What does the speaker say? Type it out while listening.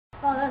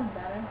Oh, that's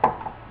better.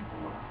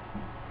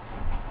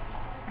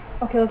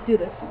 Okay, let's do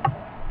this.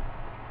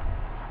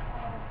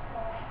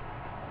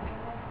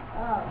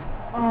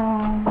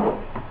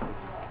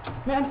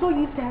 Man, I'm so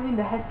used to having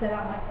the headset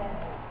on my head.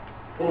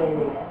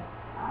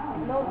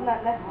 No,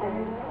 not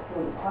necessarily.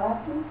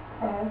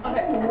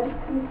 Okay.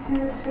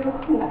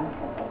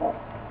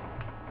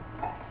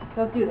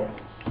 Let's do this.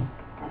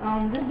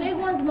 The big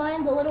one's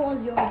mine, the little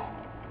one's yours.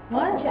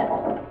 What? Chest.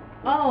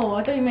 Oh,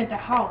 I thought you meant the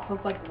house. I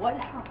was like, what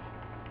house?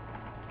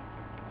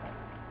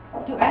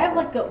 Dude, I have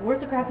like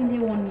where's the crafting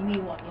table when you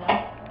need one, you know?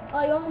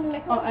 Oh, you want me to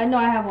make one? Oh, I know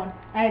I have one.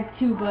 I had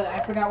two, but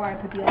I forgot where I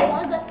put the other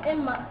one. One's that's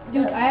in my...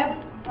 Dude, I have...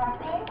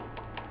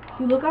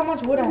 Dude, look how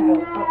much wood I have.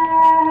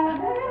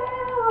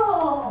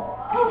 Oh.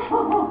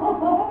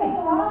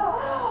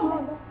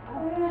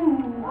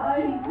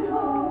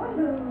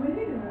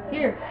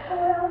 Here.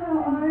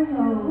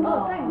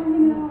 Oh, thanks.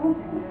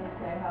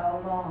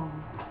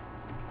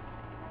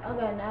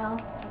 Okay, now.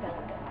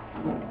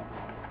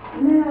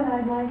 Now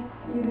I'd like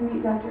you to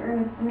meet Dr.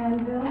 Ernest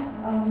Manville,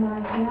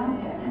 my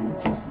fiance, and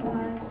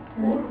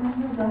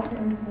Dr.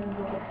 Ernest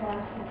Manville, a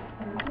plastic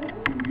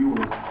surgeon.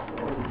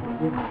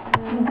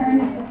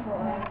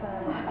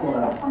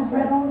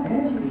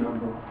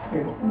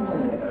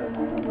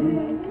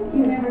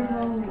 You never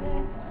told me.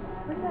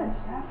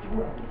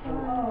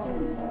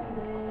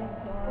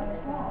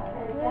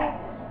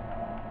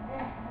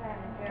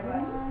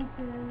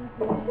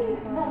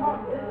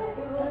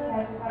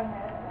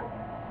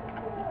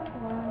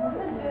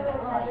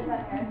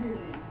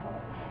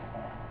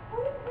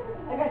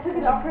 Like I took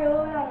it off for a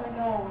little bit, I'm like,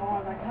 no,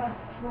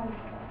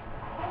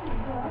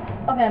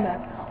 okay, I'm back.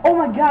 Oh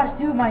my gosh,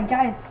 dude, my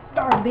guy is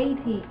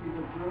starvating.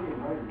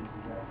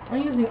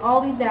 I'm using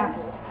all these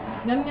apples.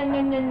 How do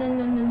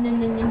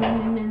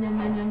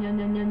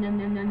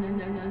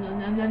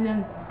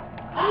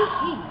you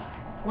eat?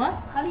 What?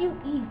 How do you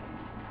eat?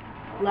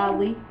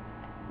 Loudly.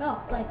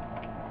 No, like,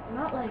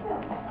 not like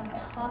I'm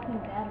talking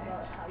bad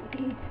about how you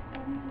eat.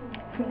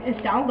 It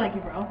sounds like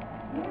it, bro.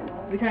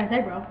 What are you trying to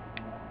say, bro?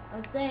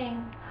 I'm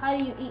saying, how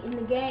do you eat in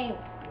the game?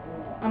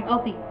 I'm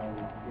healthy.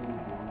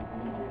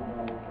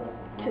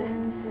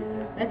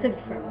 That's it.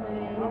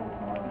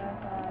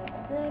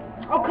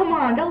 Oh, come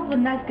on. That was a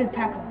nice good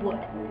pack of wood.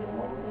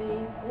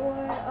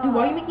 Dude,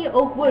 why are you making it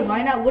oak wood?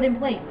 Why not wooden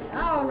planks?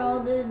 I don't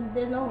know.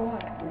 There's no one.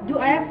 Dude,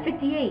 I have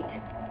 58.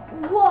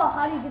 Whoa,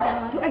 how do you get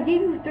that much? Dude, I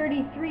gave you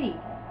 33.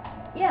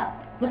 Yeah.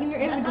 Look in your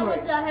inventory.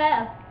 That's how much I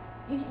have.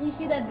 You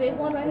see that big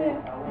one right here?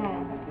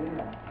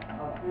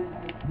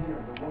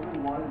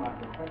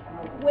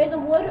 Where the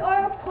wood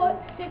are, put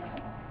six,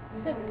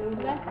 okay?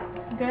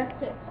 Okay.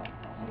 6.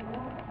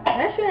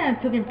 That shouldn't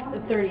have taken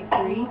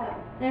 33.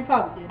 And it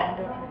probably did.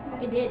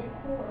 It did.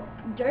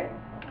 Dirt?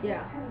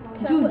 Yeah.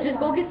 Dude, just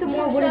go get some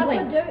more wooden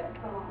planks.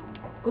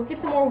 Go get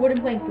some more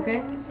wooden planks,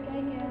 okay?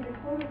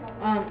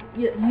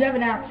 You have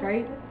an axe,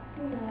 right?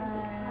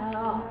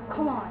 Oh,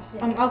 come on.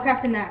 Shit. I'll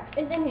craft an axe.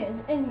 It's in here.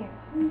 It's in here.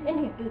 It's in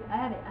here, dude. I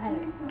have it.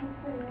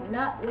 Do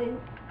not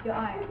waste your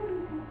iron.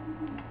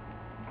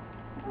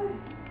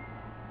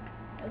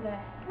 Okay.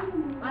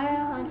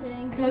 Iron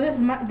hunting. No,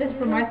 this is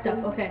for my stuff.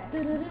 Okay.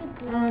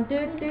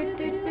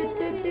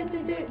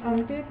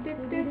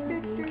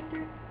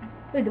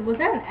 Wait, was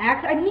that an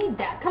axe? I need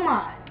that. Come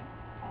on.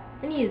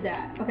 I needed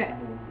that. Okay.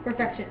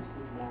 Perfection.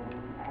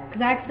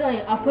 Cause I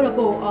accidentally put up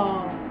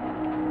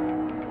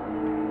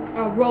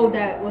a road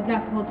that was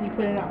not supposed to be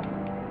put up.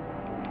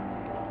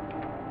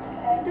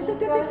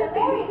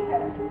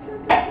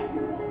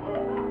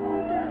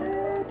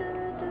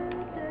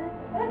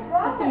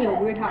 That's gonna be a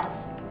weird house.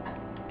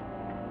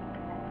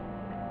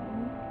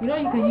 You know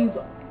you could use.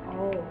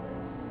 Oh.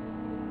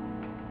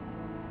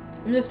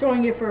 I'm just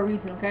throwing it for a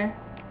reason, okay?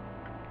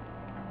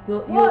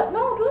 What?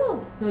 No,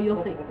 dude. No,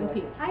 you'll see. You'll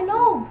see. I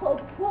know.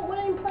 Put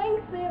wooden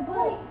planks there,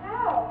 but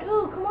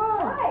dude, come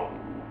on.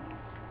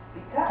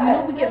 You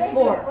know we get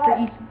 4 for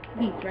each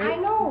piece, right? I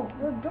know.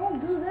 But don't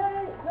do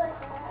that like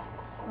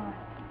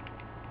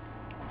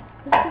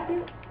that.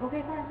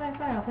 Okay,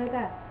 fine. I'll play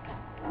that.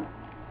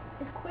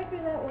 It's quicker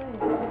that way.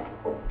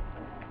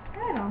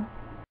 I know.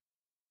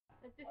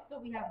 It's just so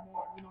we have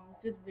more, you know,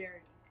 it's just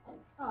very.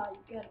 Oh,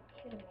 you gotta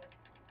kill me.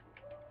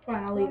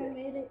 Fine, I'll leave it.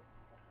 Made it.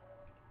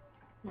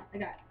 No, I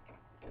got it.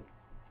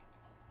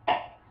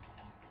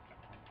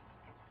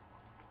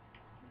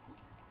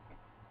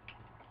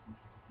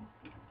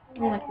 I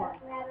don't like worms.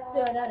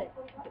 Dude, I got it.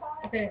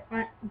 Okay,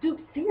 fine. Dude,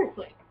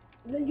 seriously.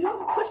 You're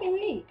pushing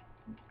me.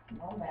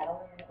 I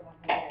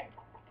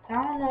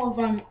don't know if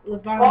I'm Go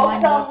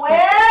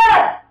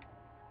somewhere!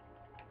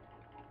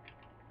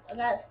 I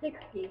got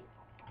 60.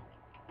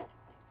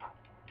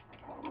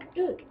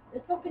 Dude,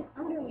 there's something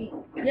under me.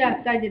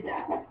 Yes, I did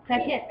that. So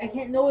I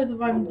can't notice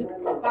if I'm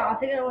I'll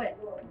take it away.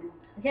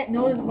 I can't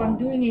notice if I'm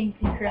doing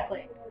anything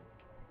correctly.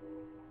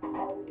 Man,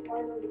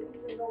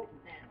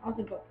 I'll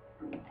just go.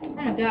 Oh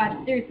my gosh,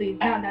 seriously, it's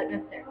not that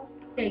necessary.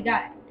 Okay,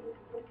 got it.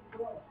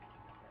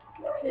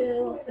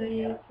 2,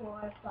 3,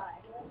 4, 5.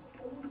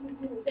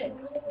 6.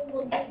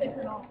 We'll do 6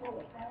 and all.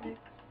 6.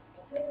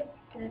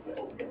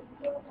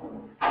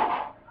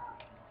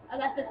 I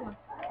got this one.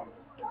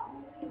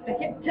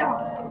 Get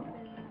down.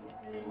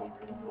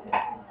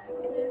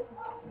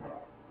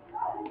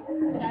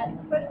 Got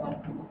the first one.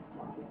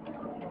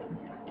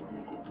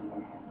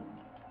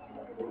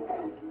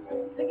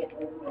 Pick it.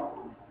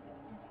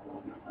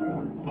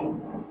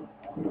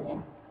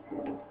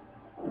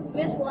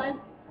 This one.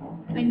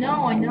 I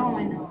know.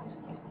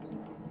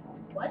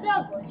 Why is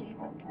that glitchy?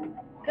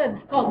 Good,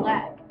 it's called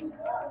lag.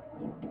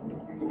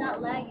 It's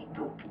not lagging.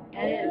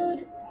 It is.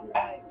 Dude.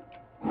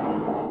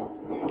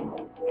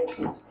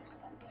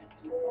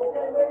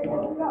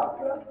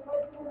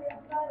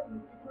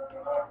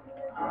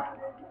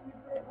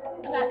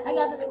 I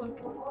got this one.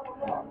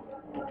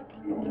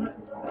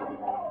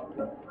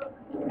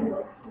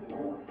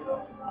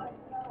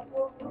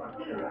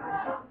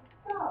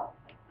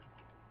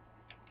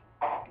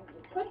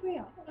 Push me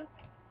out.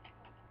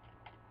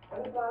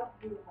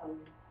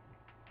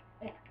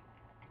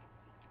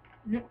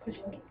 No, push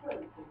me.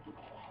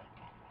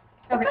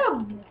 Okay.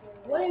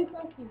 What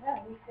influence do you have?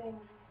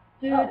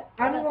 Dude,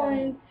 I'm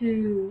going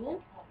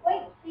to...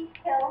 Wait, she's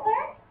still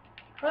there?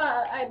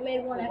 I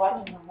made one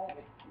extra.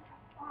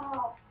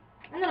 Oh.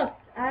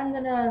 I'm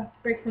gonna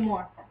break some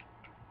more.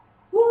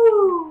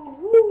 Woo!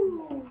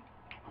 Woo!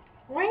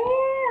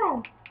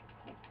 Wow!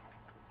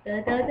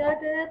 Oh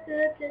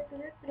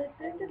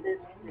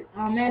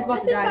man, it's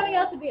about This to is die. coming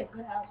out to be a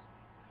good house.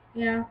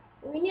 Yeah.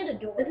 We need a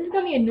door. This is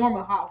gonna be a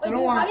normal house. Wait, I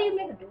don't dude, want... how do you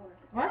make a door?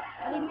 What?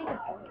 How do you make a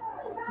door?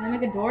 You wanna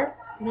make a door?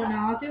 You don't know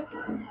how to?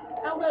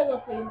 I'm gonna go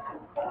for you.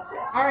 I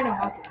already know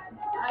how to.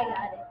 I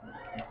got it.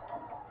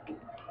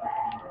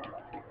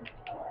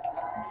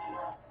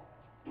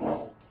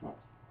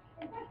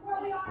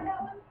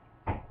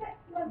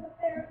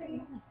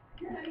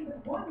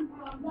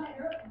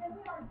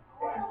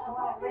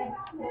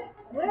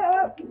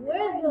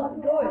 Where's the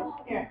doors?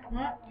 Here.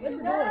 What? Where's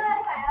the doors?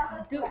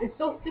 Dude, it's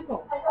so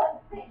simple.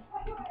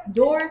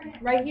 Door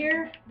right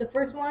here, the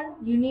first one,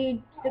 you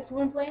need 6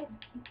 wooden planks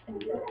in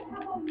the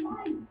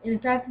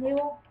crafting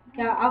table.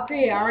 Yeah, I'll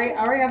create it. I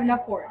already have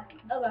enough for it.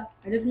 Okay.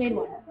 I just made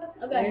one.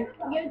 Okay.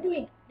 Give it to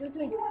me. Give it to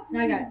me. No,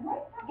 I got it.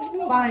 Give it to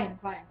me. Fine.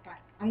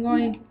 I'm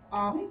going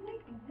off.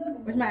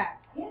 Where's my axe?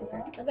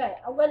 Okay.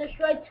 I'm gonna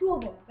destroy 2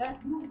 of them.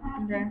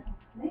 Okay.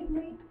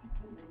 Okay.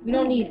 We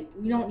don't need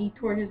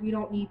torches. We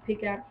don't need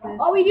pickaxes.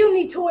 Oh, we do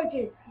need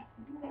torches.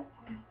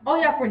 Oh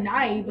yeah, for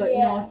night, but you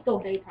Yeah. know it's still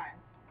daytime.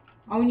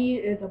 All we need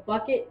is a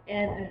bucket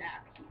and an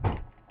axe,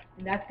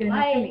 and that's good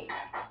enough for me.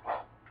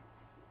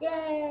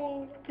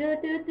 Yay.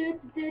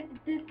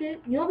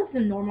 You know this is a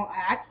normal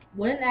axe.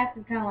 Wooden axe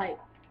is kind of like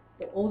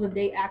the older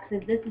day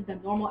axes. This is the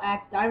normal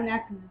axe. Diamond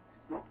axe is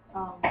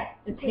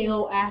a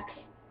tail axe.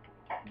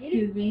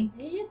 Excuse me.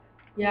 Did you?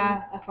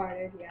 Yeah, I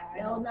farted. Yeah, I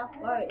No, know. not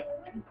fart.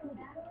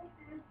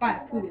 Fine,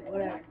 pudding,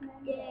 whatever.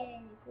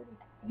 Yay.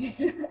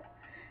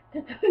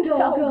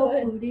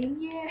 Go pudding,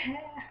 yeah.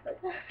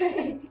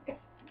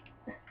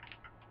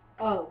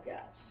 Oh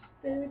gosh.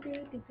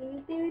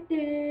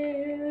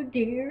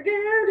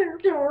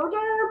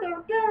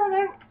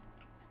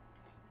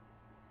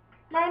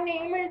 My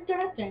name is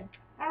Justin.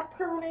 I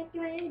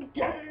permanently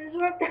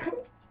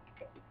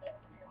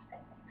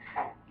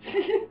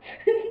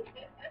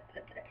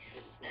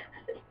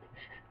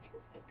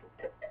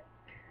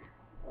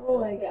Oh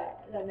my god,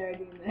 I'm never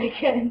doing that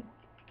again.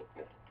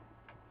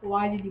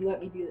 Why did you let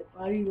me do that?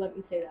 Why did you let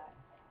me say that?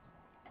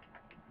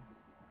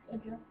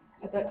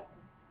 I thought,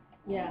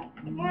 yeah.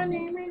 My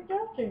name is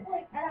Justin.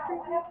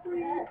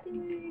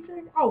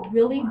 Oh,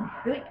 really?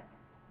 Really?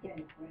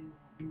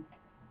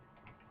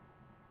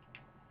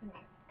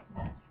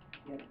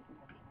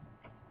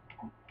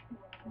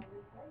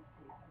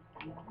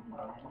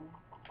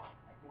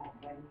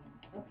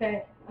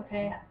 Okay.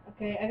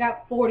 I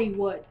got 40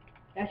 wood.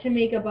 That should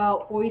make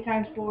about 40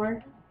 times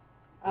 4.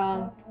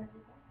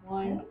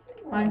 160.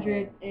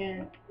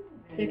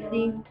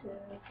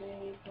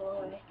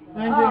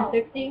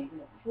 160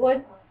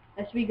 wood.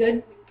 That should be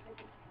good.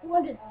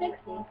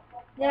 260.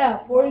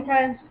 Yeah, 40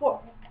 times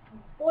 4.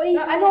 40.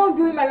 Now, I know I'm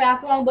doing my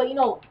math wrong, but you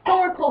know,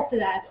 somewhere close to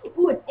that.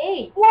 Ooh, it's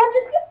 8.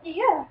 150.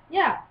 Yeah.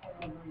 Yeah.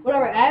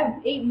 Whatever. I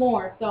have 8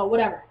 more, so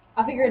whatever.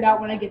 I'll figure it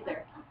out when I get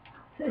there.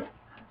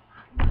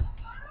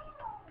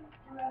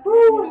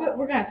 Woo,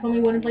 we're gonna have so many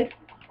wooden plates.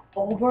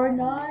 Over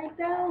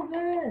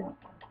 9,000.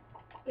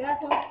 Yeah.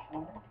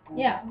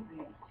 Yeah.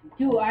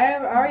 Dude, I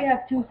already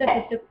have 2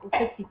 sets of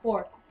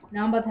 64.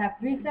 Now I'm about to have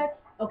 3 sets.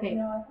 Okay.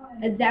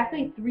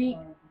 Exactly 3.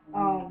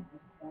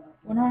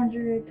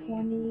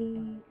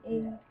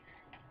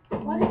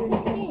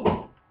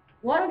 128.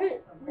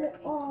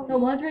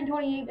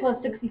 128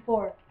 plus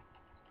 64.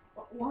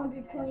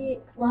 128.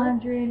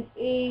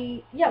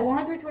 108. Yeah,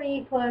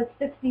 128 plus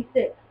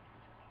 66.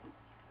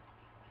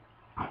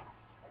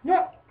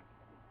 No.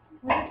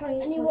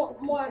 128. And you want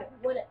more?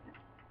 What?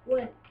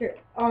 Here,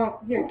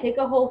 take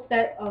a whole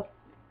set of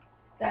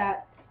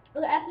that.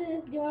 Okay, after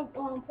this, do you want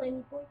to play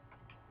me for?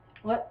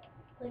 What?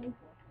 Play me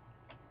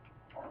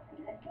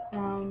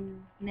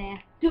Nah.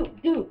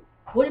 Dude,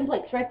 wooden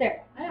plates right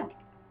there. for. I know.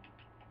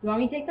 You want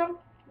me to take them?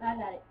 I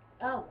got it.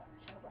 Oh.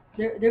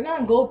 They're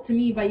gonna go to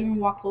me if I even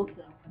walk close to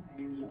them.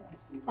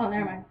 Oh,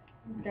 never mind.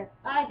 Okay.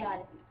 I got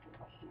it.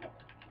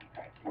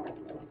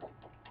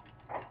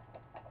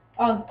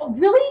 Oh,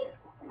 really?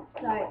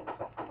 Sorry.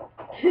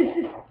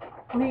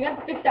 Well, you have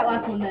to fix that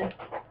last one then.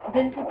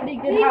 This is a pretty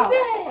good house.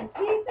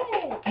 Keep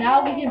it.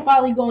 Now we can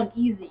finally go on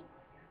easy.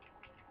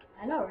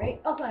 I know,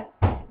 right? Oh, sorry.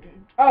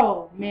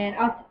 Oh man,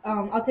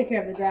 I'll take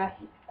care of the grass.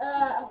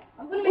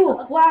 I'm gonna make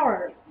Ooh,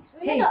 flowers.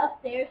 Make it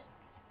upstairs.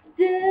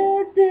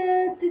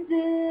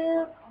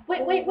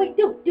 Wait,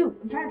 dude.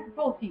 I'm trying to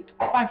propose to you.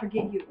 Fine,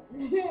 forget you.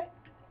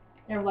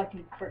 Never liked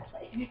you in the first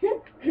place.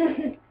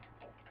 Can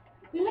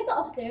we make it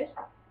upstairs?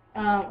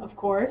 Of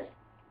course.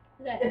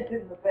 Okay.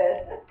 This is the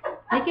best.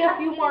 Make it a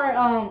few more,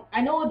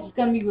 I know it's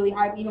gonna be really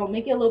high, but,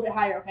 make it a little bit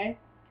higher, okay?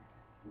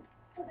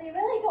 So they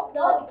really don't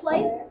know the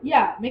place?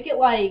 Yeah, make it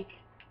like,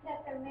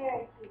 That they're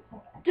married to.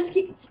 just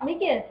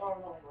make it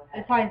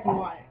as high as you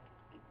want it.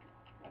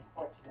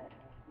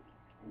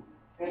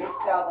 Very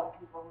seldom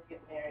people who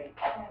get married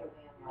are truly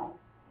in love.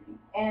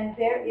 And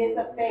there is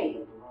a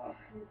phase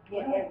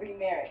in every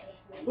marriage.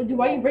 Well, dude,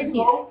 why are you breaking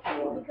it?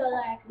 Because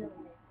I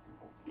accidentally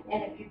did.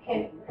 And if you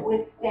can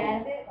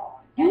withstand it,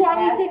 Do you want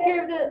me to take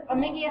care of the,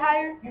 making it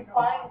higher? you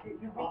find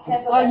that you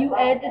rekindle While you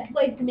edit this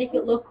place to make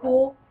it look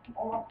cool?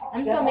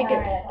 I'm just gonna make it.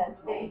 You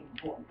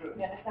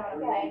understand what I'm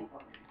saying?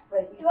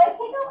 But Do I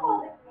take off all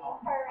the green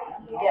part right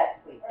here? yes,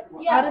 please.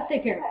 Yeah. I'll just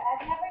take care of it.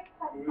 I've never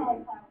cut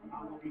cauliflower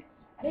before.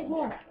 Make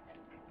more.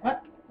 What?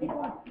 Make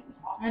more.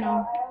 I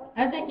know.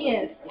 I'm making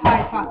it as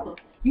high as possible.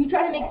 You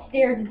try to make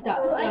stairs and stuff.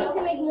 I need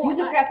to make more. Use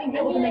a crafting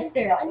table to make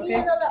stairs, I need okay?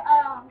 another,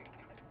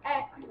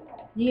 axe.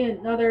 Need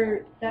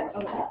another set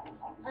of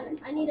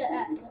I need an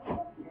axe.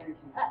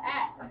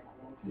 Axe.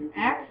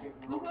 axe?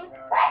 Mm-hmm.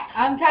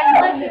 I'm kind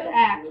of using this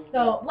axe,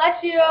 so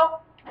bless you.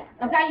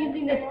 I'm kind of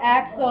using this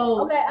axe,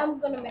 so Okay, I'm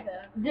gonna make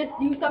a. just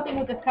do something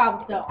with this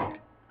cobblestone.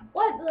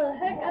 What the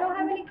heck? I don't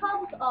have any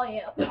cobblestone. Oh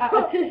yeah.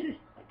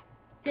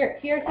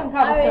 Here's some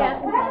I already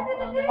have some cobblestone.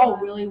 cobblestone. Oh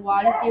really? Well,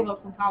 I just gave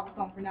up some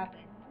cobblestone for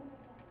nothing.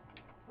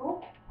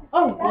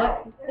 Oh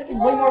what? This is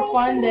way more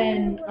fun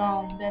than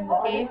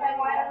the cave.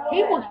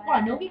 Cave was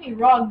fun. Don't get me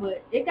wrong,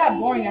 but it got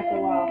boring after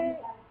a while.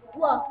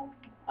 What?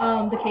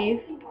 The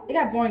cave. It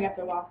got boring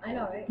after a while. I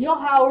know, right? You know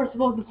how we're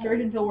supposed to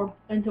search until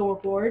we're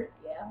bored?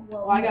 Yeah.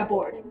 Well, I got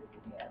bored.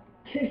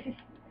 Yeah.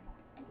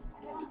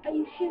 Are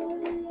you sure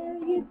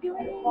you're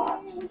doing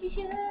what you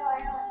should?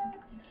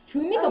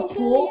 Should we make a Are you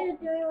pool? sure you're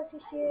doing what you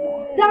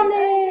should?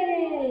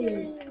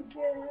 Dominic!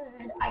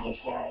 Are you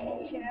sure? Are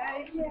you sure? Are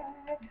you sure?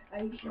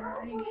 Are you sure?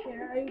 Are you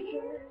sure? Are you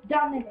sure?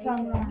 Dominic, You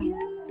are doing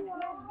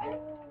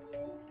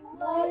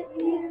what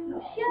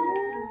you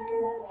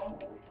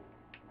should.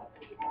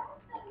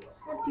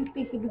 What do you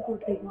think of the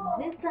thing?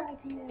 This right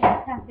here,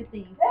 type of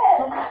thing.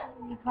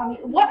 You call me.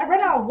 What? I ran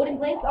out of wooden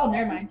planks? Oh,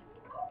 never mind.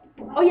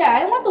 Oh yeah,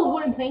 I want those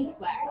wooden planks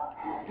back.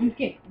 I'm just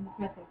kidding. I'm just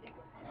messing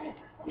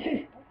with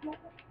you.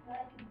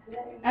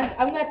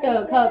 I'm gonna have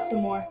to cut up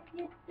some more.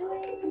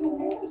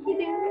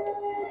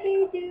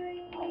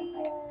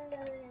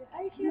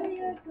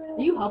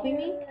 Are you helping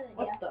me?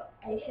 What the?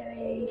 Are you sure? Are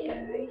you sure?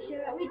 Are you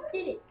sure? We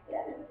did it.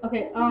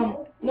 Okay.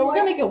 No, we're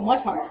gonna make it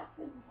much harder.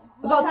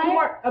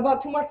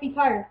 About two more feet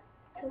higher.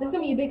 This is gonna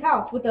be a big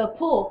house with a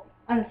pool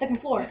on the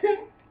second floor.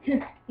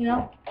 You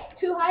know?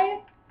 Too higher?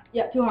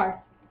 Yeah, too hard.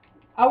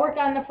 I'll work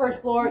on the first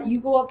floor. You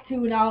go up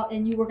two now,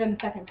 and you work on the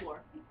second floor.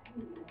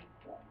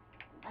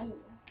 I'm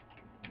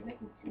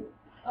making two.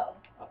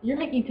 You're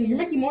making two. You're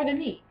making more than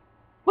me.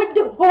 What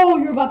the? Oh,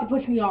 you're about to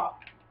push me off.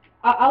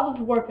 I'll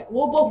just work.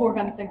 We'll both work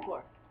on the second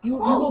floor. You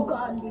go.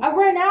 God. I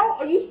ran out?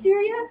 Are you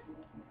serious?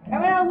 I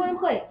ran out of wooden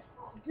planks.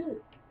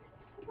 Dude.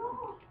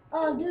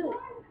 Dude.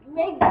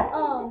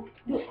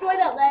 Destroy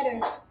that ladder.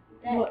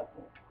 What?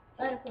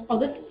 Ladder. Oh,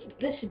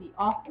 this should be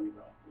awesome.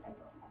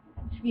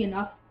 Should be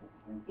enough.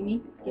 Give me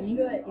more. Give me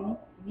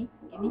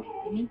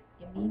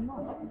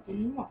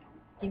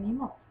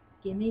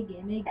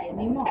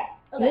more.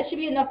 Okay. This should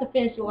be enough to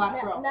finish the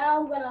last row. Now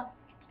I'm gonna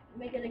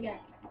make it again.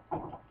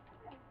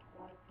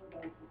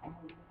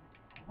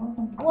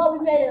 Well, we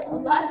made it a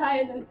lot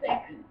higher than 6.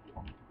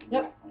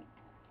 Yep.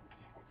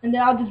 And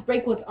then I'll just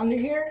break what's under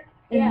here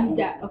and use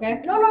that,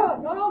 okay? No,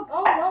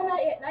 not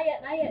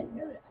yet.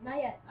 Dude, not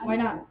yet. Why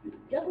not?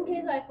 Just in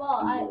case I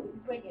fall, I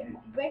break it.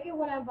 Break it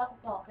when I'm about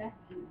to fall, okay?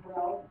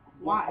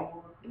 Why?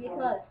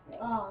 Because,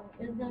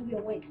 it's gonna be a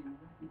waste.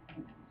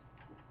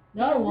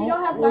 No, We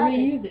don't have we'll ladders.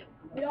 reuse it.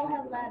 We don't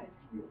have ladders.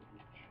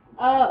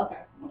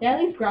 Okay. Can I at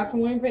least grab some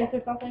wooden planks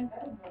or something?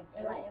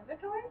 In my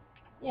inventory?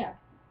 Yeah.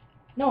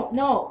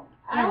 No.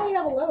 I only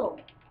have a little.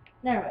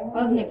 Never mind.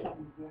 I'll just make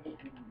some.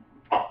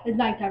 It's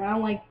nighttime. I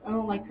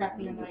don't like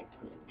crafting at night.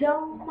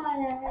 Don't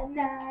mind at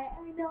night.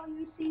 I know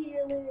you see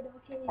a little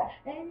kid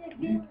and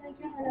you feel like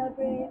you're not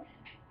brave.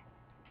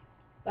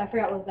 But I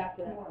forgot what was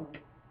after that.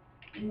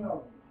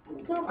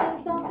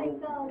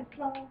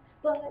 Something,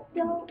 but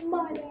don't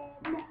mind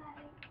at night.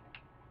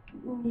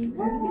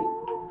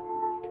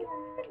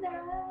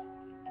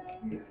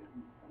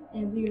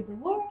 And we're the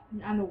worst.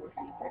 I'm the worst.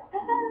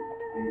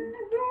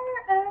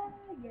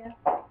 Yeah.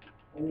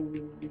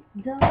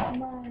 Don't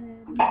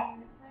mind. I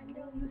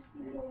know you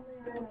see a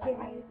little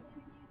kid.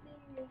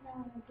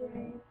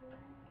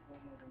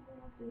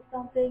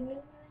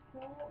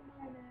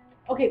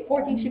 Okay,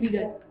 14 should be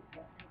good.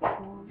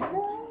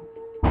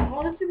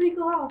 Oh, this is a pretty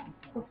cool house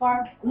so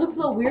far. It looks a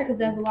little weird because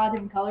there's a lot of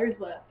different colors,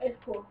 but It's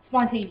cool.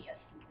 spontaneous.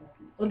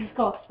 We'll just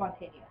call it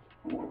spontaneous.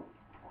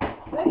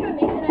 Where's your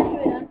Nathan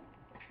actually done?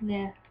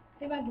 Nah.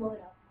 He might blow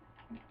it up.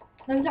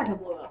 No, he's not gonna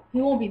blow it up.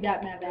 He won't be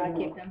that mad that I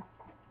kicked him.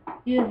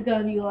 He's just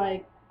gonna be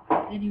like,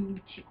 did you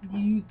do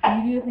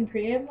this in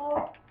creative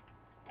mode?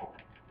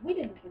 We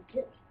did this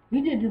legit.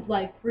 We did this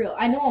like for real.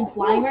 I know I'm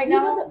flying right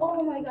now.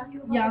 Oh my gosh.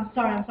 Yeah,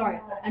 I'm sorry.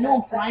 I know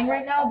I'm flying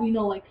right now, but you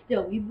know, like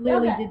still, we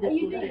literally did this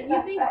You legit.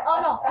 think? Oh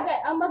no. Okay,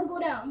 I'm about to go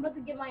down. I'm about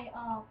to get my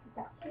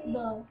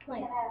the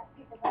plane.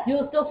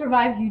 You'll still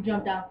survive if you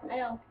jump down. I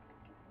know.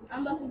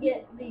 I'm about to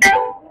get the.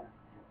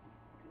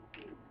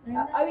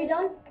 Are we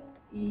done?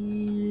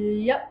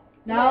 Yep.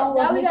 Now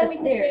Okay, we let's gotta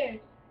make make the the stairs.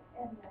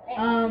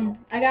 stairs.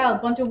 I got a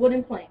bunch of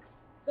wooden planks.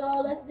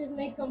 So let's just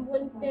make some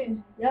wooden stairs.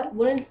 Yep,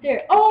 wooden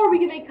stairs. Oh, we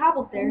can make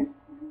cobble stairs.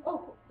 Oh,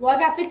 cool. Well, I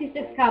got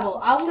 56 cobble.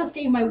 I'm gonna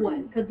save my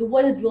wood because the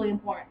wood is really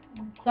important.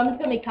 So I'm just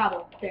gonna make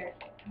cobble stairs.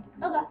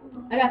 Okay.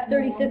 I got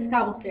 36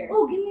 cobble stairs.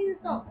 Oh, give me this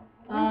stuff.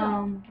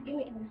 Give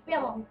me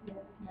spam them.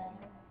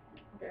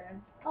 Okay.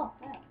 Oh,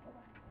 yeah.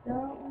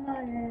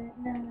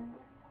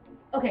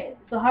 Okay,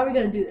 so how are we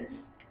gonna do this?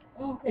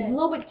 Okay. It's a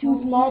little bit too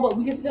small, but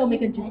we can still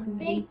make a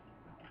jacuzzi.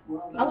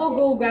 I'm gonna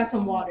go grab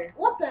some water.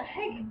 What the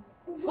heck?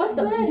 What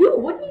the dude?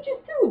 What did you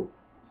just do?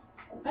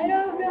 I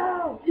don't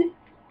know.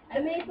 I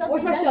made something.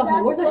 Where's my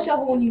shovel? Where's the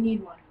shovel when you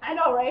need one? I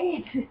know,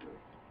 right?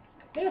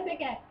 Make a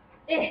pickaxe.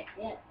 Yeah.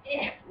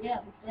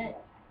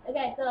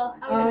 Okay, so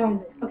how are we gonna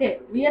do this? Okay,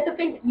 we have to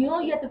face. You know,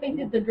 you have to face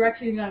it the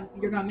direction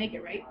you're gonna make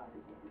it, right?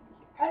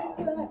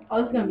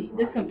 Oh, this is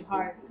gonna be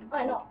hard.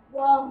 I know.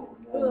 Well,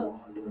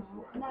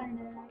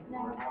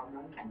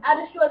 I'll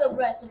destroy the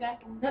bread, okay?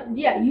 No,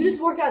 yeah, you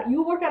just work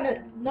on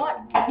it.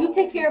 You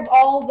take care of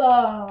all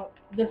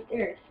the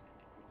stairs,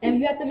 and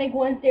you have to make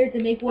one stairs to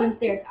make one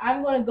stairs.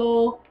 I'm gonna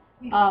go.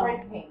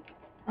 I'm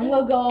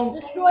gonna go.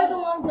 Destroy the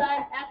ones that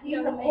I'm actually He's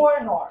a gonna make.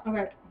 foreigner.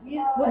 Okay.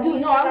 Well,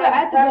 dude, no, I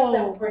have to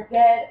go. For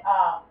dead,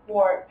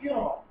 for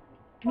funeral.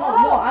 No,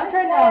 I'm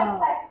trying to.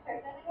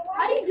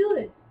 How do you do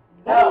this?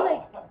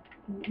 No.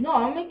 No,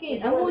 I'm going to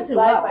the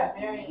life left.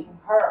 by marrying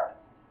her,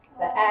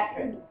 the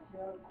actress.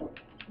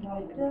 No,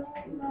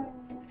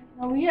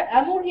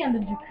 I'm working on the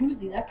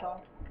jacuzzi, that's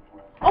all.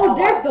 Oh,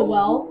 there's the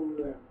well.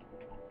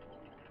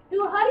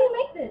 Dude, how do you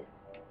make this?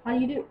 How do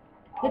you do? You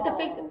have to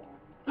face it.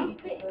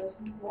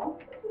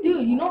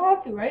 Dude, you know how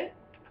to, right?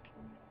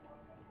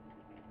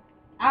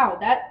 Ow,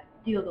 that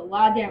deals a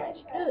lot of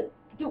damage.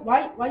 Dude,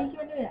 why do you keep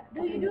on doing that?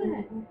 Dude, you do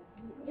that.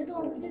 You're the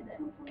one who did that.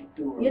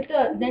 You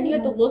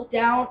have to look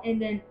down and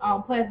then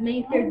put as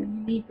many stairs as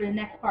you need for the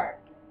next part.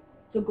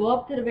 So go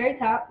up to the very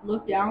top,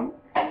 look down.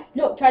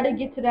 No, try to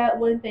get to that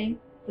wooden thing.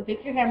 So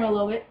fix your camera a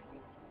little bit.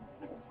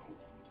 A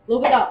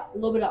little bit up.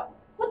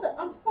 What the?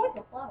 I'm supposed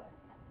to flower.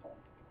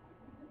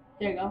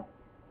 There you go.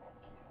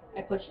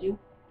 I pushed you.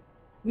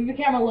 Move your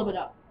camera a little bit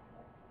up.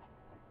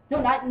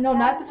 No, not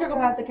the circle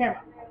past the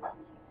camera.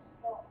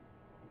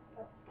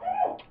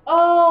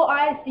 Oh,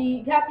 I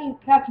see. Tapping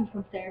from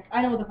stairs.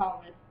 I know what the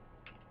problem is.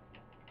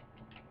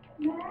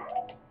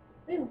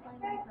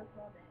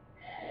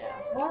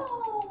 What?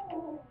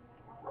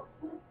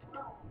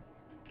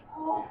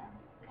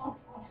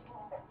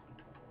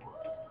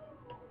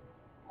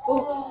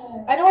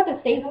 Oh, I know what to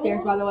save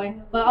stairs, by the way,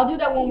 but I'll do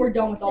that when we're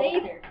done with all the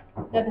stairs.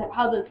 That's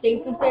how to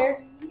save some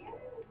stairs.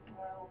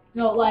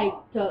 No, like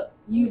to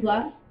use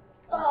less.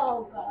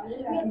 Oh gosh.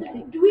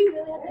 Do we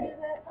really have to do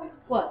that?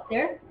 What,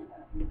 stairs?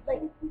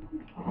 Like.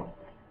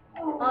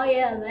 Oh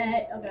yeah,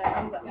 that. Okay,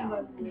 I'm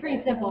going. It's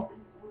pretty simple.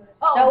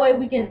 Oh. That way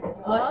we can.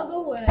 I'll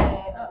go away.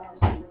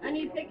 I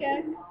need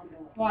pickaxe.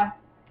 Why?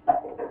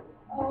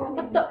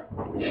 What the?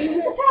 What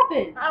just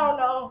happened? I don't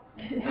know.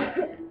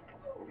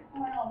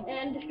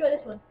 And destroy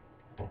this one.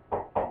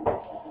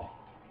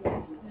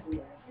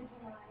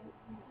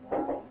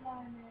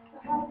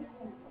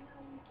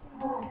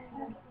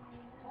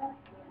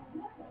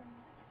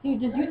 Dude,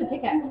 just use a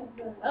pickaxe.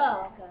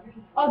 Oh, okay.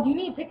 Oh, do you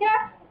need a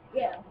pickaxe?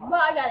 Yeah. Well,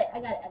 I got it.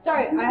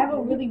 Sorry, I have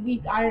a really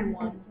weak iron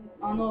one.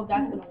 I don't know if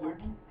that's gonna work.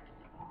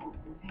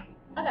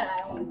 I got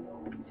iron one.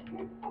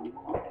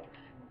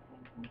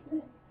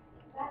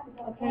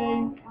 Okay.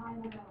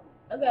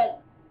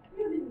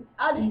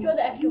 I'll destroy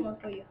the extra ones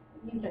for you.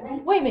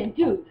 Wait a minute,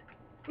 dude.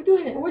 We're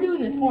doing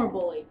this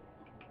horribly.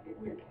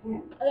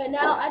 Okay,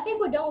 now I think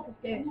we're done with the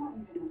stairs.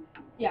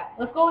 Yeah,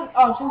 let's go.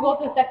 Should we go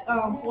to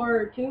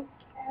floor 2?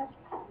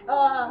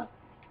 No,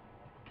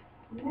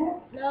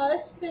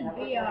 let's fit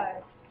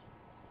VR.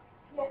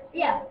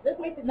 Yeah, let's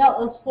make this.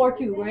 No, it's floor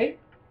 2, right?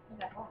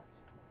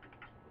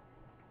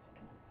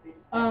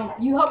 Okay.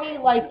 You help me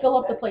like fill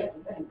up the place,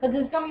 cause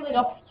it's gonna be like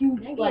a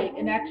huge, like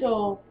an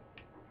actual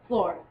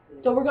floor.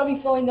 So we're gonna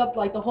be filling up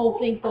like the whole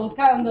thing. So it's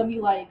kind of gonna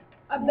be like.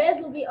 Our beds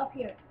will be up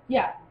here.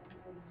 Yeah,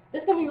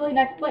 this is gonna be a really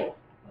nice place.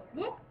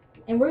 Hmm?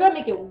 And we're gonna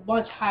make it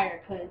much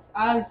higher, cause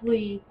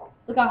obviously,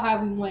 look how high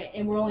we went,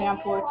 and we're only on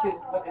floor 2.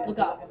 Look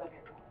up.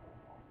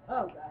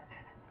 Oh god.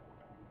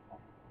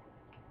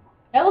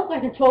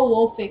 like a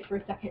total fake for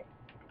a second.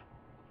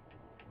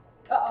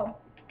 Uh-oh.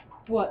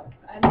 What?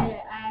 I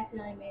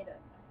accidentally made it.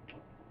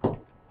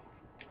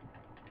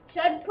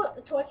 Should I put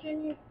the torch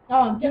in here?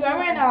 Dude, I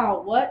ran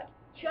out. What?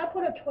 Should I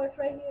put a torch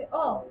right here?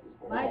 Oh,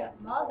 my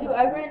mother. Dude,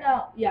 I ran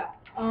out. Yeah.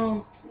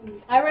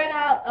 I ran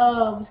out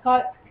of what's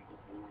called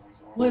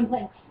wooden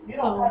planks.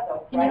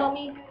 So, can you help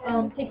me?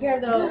 Take care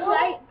of Should the.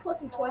 I put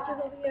some torches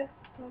over here?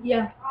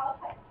 Yeah.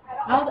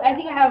 I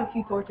think I have a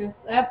few torches.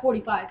 I have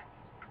 45.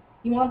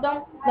 You want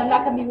them? 'Cause I'm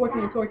not gonna be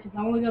working with torches.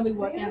 I'm only gonna be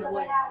working on the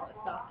wood and all that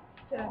stuff.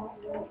 Sure.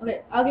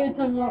 Okay, I'll give it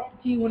to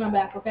you when I'm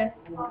back. Okay.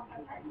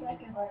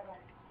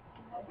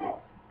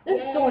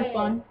 This is so much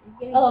fun.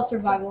 I love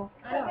survival.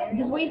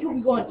 Just wait until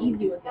we go on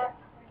easy with it.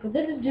 Because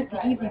this is just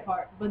the easy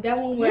part. But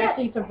then when we're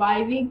actually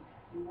surviving,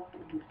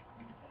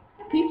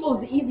 peaceful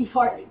is the easy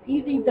part.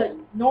 Easy is the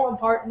normal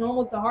part.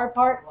 Normal is the hard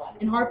part.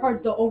 And hard part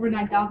is the over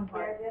 9,000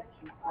 part.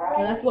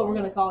 So that's what we're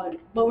going to call it.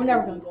 But we're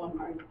never going to go on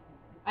hard.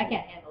 I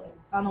can't handle it.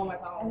 I don't know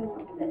what my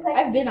problem is.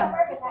 I've been on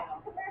hard before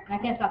now. And I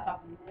can't stop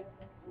talking.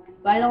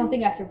 But I don't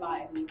think I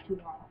survived too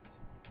long.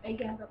 I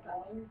can't stop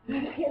talking.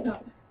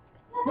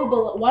 No,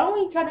 but why don't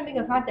we try to make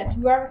a contest?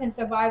 Whoever can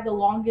survive the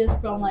longest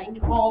from like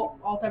all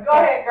types of Go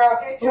ahead, girl,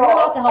 get we're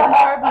about to help each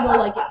other, you know,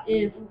 like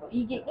if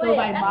you get killed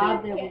by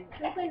mobs, then we.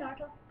 Should we play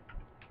Naruto?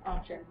 Oh,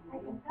 sure.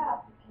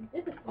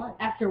 This is fun.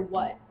 After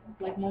what?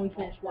 Like when we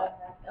finish what?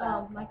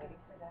 Minecraft.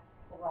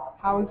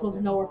 How are we supposed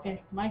to know we're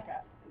finished with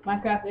Minecraft?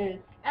 Minecraft is.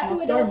 After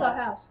we story build our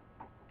mode. house.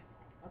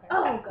 Okay. Oh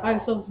How are we god.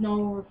 supposed to know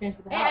we're finished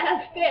with the And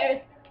house?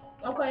 upstairs.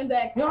 I'm coming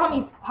back. You know how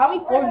many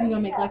floors are we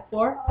gonna make? Like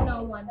 4?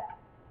 No, 1.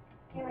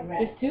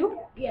 Just 2?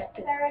 Yeah,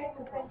 2.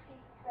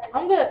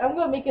 I'm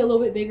gonna make it a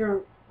little bit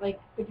bigger. Like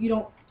if you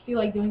don't feel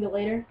like doing it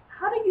later.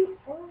 How did you?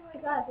 Oh my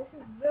god, this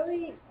is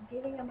really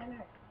getting on my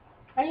nerves.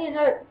 I need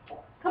another.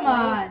 Come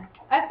on.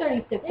 I have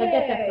 36. I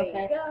guess that's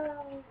okay. Go.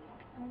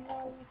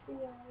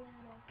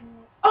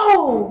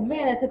 Oh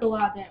man, that took a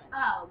lot of damage.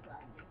 Oh god.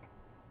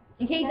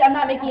 In case I'm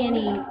not making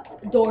any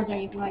doors or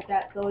anything like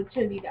that, so it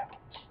shouldn't be that much.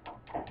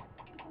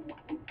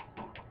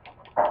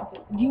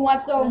 Do you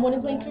want some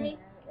wooden planks for me?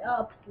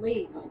 Oh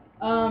please.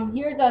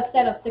 Here's a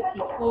set of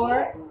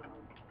 64.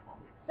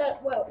 So,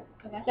 well,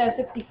 okay. Set of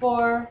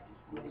 64.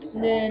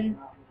 And then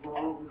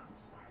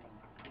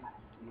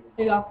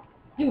there you go.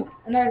 Dude,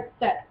 another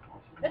set.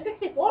 That's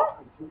 64?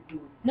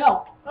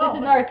 No, this is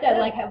another set.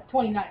 Like have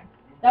 29.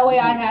 That way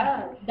I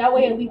have. That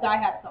way at least I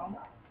have some.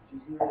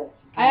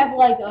 I have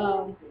like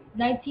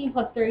 19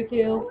 plus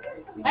 32.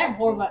 I am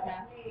horrible at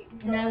math,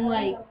 and I'm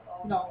like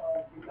no.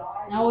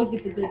 I always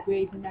get the good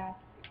grades in math.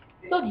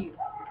 So do you.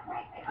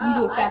 You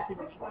do it faster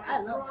than me. I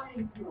love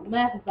it.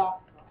 Math is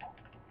awesome.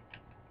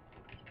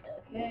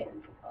 Okay,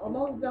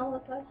 almost done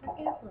with our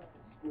second floor.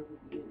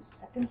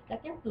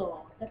 Second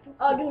floor.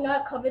 Oh, do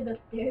not cover the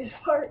stairs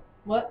part.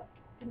 What?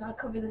 Do not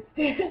cover the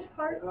stairs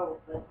part. I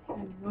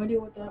have no idea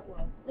what that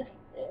was. The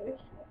stairs.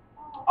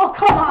 Oh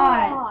come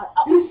on!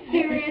 You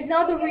serious?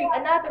 Not to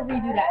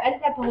redo that. I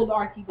just have to hold the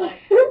RT button.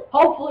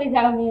 Hopefully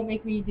that won't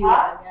make me do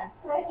that again.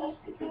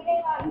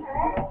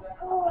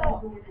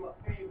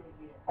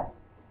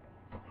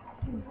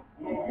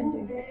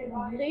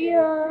 See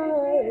ya.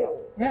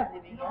 Yeah,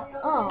 baby.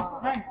 Oh.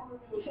 Fine.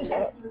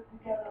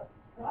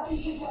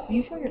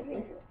 You show your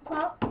face.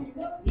 Huh?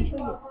 You show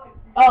your.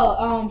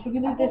 Oh, should we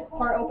leave this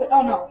part open?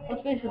 Oh no,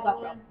 let's finish this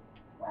last round.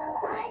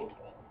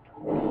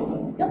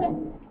 Okay.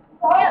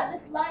 Yeah,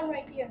 this line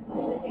right here.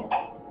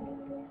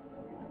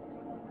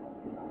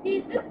 See,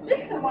 this could be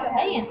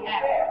And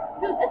half.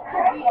 Dude, this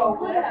could be a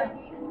good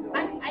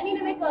idea. I need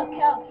to make a couch.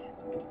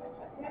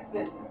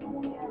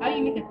 How do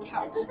you make a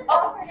couch?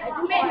 Oh,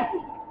 man.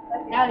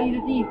 Now you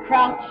just need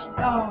crouch.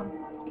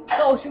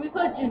 So should we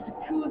put just a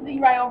jacuzzi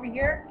right over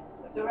here?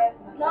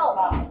 No.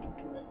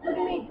 Look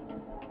at me.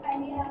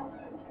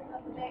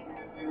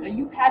 Are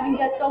you having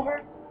that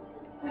over?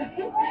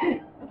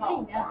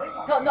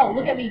 No,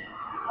 look at me.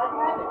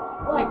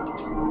 Like,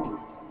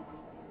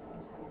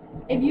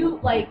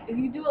 if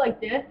you do it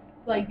like this,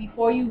 like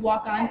before you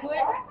walk onto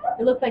it,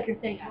 it looks like you're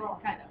sitting on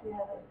it, kind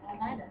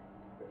of.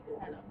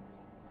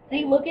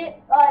 See, look it.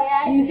 Oh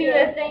yeah. You see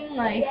this thing?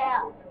 Like,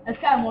 yeah. that's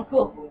kind of more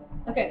cool.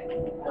 Okay.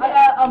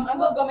 I'm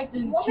gonna go make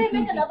the. Want me to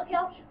make another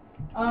couch?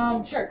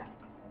 Sure.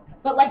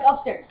 But like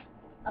upstairs.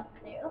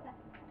 Upstairs. Okay.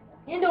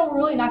 And we're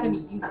really not gonna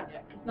be using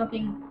it. It's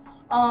nothing.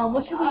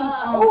 What should we?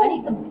 I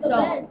need some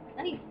stone.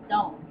 I need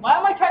stone. Why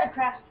am I trying to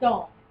craft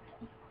stone?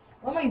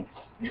 What am I?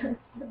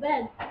 The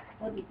bed.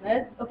 What the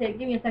beds? Okay,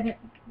 give me a second.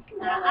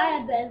 I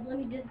have beds. Let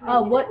me just.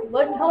 What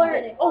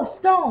color? Oh,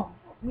 stone.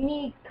 We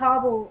need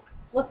cobble.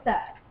 What's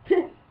that?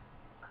 Did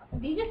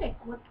you just say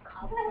what's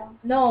cobblestone?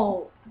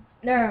 No.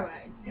 Never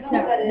mind.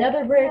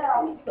 Nether brick.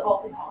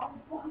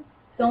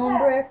 Stone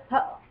brick.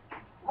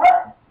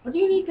 What do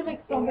you need to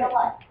make stone brick?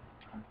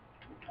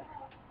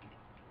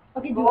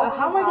 Okay, dude,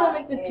 how am I gonna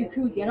make this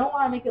jacuzzi? I don't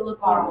want to make it look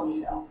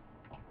horrible.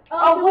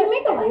 Oh, we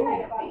make a room.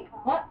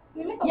 What?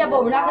 Yeah,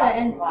 but we're not gonna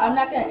end. I'm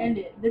not gonna end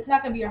it. This is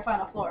not gonna be our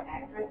final floor.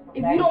 If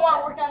you don't want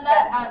to work on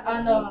that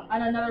on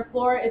another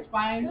floor, it's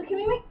fine. Can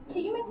you make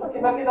one?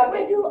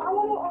 Wait, dude, I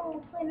want to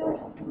play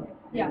Naruto.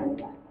 Yeah.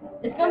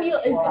 It's gonna be,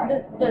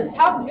 the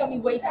top is gonna be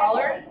way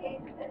taller.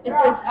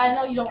 I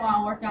know you don't want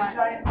to work on it.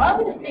 Why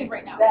don't we just save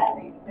right now?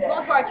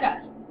 Go to our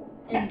chest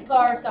and put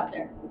our stuff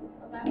there.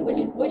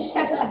 Which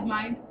chest is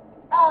mine?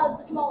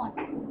 The small one.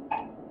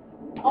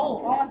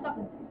 Oh, all my stuff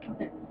is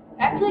okay.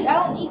 Actually, I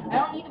don't need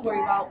to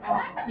worry about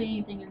putting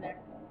anything in there.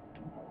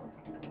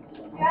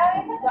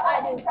 But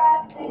I do.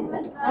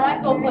 I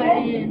might go put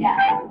in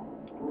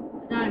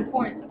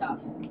non-important stuff.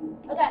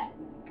 Okay.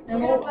 And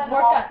we'll work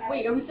on.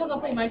 Wait, are we still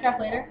gonna play Minecraft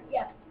later?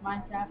 Yeah.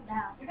 Minecraft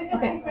now.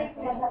 Okay.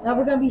 Now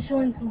we're gonna be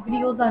showing some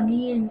videos on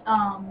me and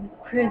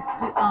Chris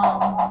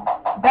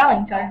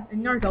battling each other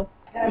in Naruto.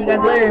 See you guys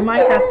later in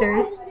Minecraft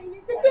series.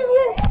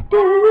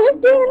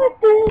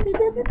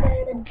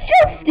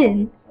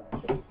 Houston!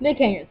 They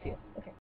can't hear us.